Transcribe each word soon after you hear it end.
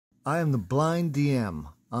I am the blind DM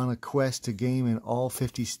on a quest to game in all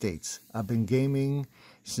 50 states. I've been gaming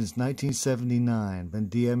since 1979, been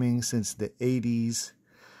DMing since the 80s.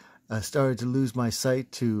 I started to lose my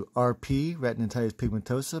sight to RP, retinitis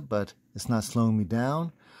pigmentosa, but it's not slowing me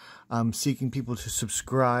down. I'm seeking people to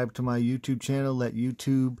subscribe to my YouTube channel, let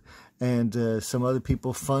YouTube and some other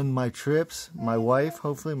people fund my trips, my wife,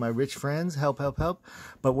 hopefully, my rich friends, help.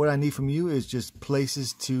 But what I need from you is just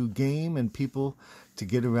places to game and people to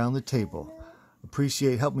get around the table.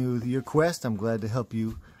 Help me with your quest. I'm glad to help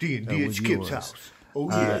you D&D with at Skip's yours. house.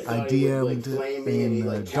 I DM'd in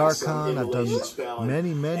Darkon. I've done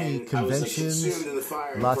many conventions,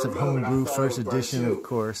 lots of homebrew, first edition, of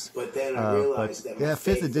course. But yeah,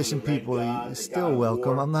 5th edition people, you're still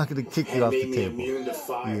welcome. I'm not going to kick you off the table.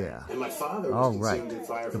 Yeah. All right.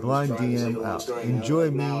 The Blind DM out.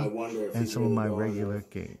 Enjoy me and some of my regular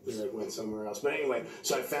games. Went somewhere else. But anyway,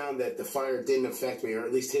 so I found that the fire didn't affect me, or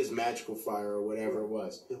at least his magical fire, or whatever it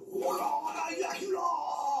was.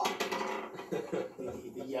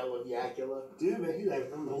 The yellow Yakula. Dude, man, he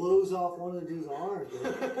like blows off one of the dude's arms.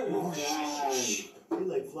 He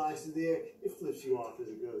like flies through the air. It flips you off as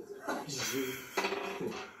it goes.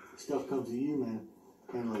 Stuff comes to you, man,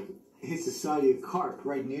 and like hits the side of your cart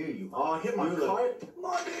right near you. Oh, hit my cart?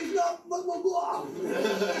 My name's not blah blah blah.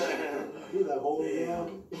 You like hold it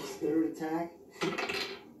down. Third attack.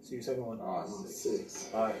 So your second one. Oh, 6.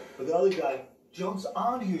 All right, but the other guy jumps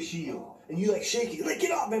onto your shield. And you like shake it, like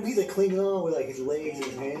get off, man. He's like clinging on with like his legs and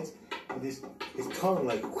his hands, and his tongue,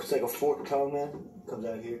 like it's like a forked tongue, man, comes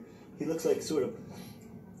out here. He looks like a sort of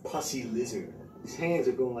pussy lizard. His hands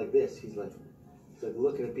are going like this. He's like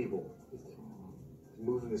looking at people. He's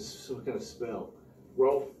moving this some kind of spell.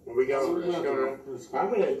 Well, here we go.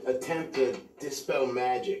 I'm gonna attempt to dispel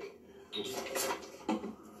magic.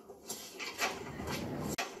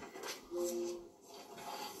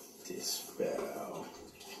 Dispel.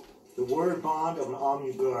 The word bond of an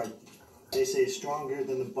omni-guard, they say, is stronger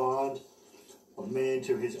than the bond of man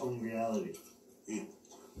to his own reality.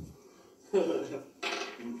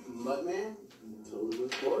 Mudman? Totally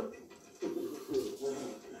with pork?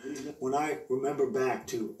 When I remember back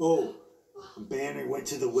to, Banner went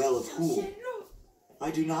to the well of Hool, I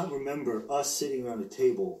do not remember us sitting around a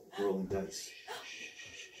table rolling dice.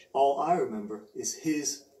 All I remember is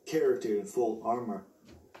his character in full armor,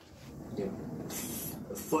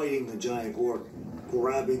 fighting the giant orc,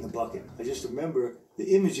 grabbing the bucket. I just remember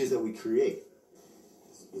the images that we create.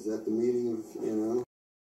 Is that the meaning of,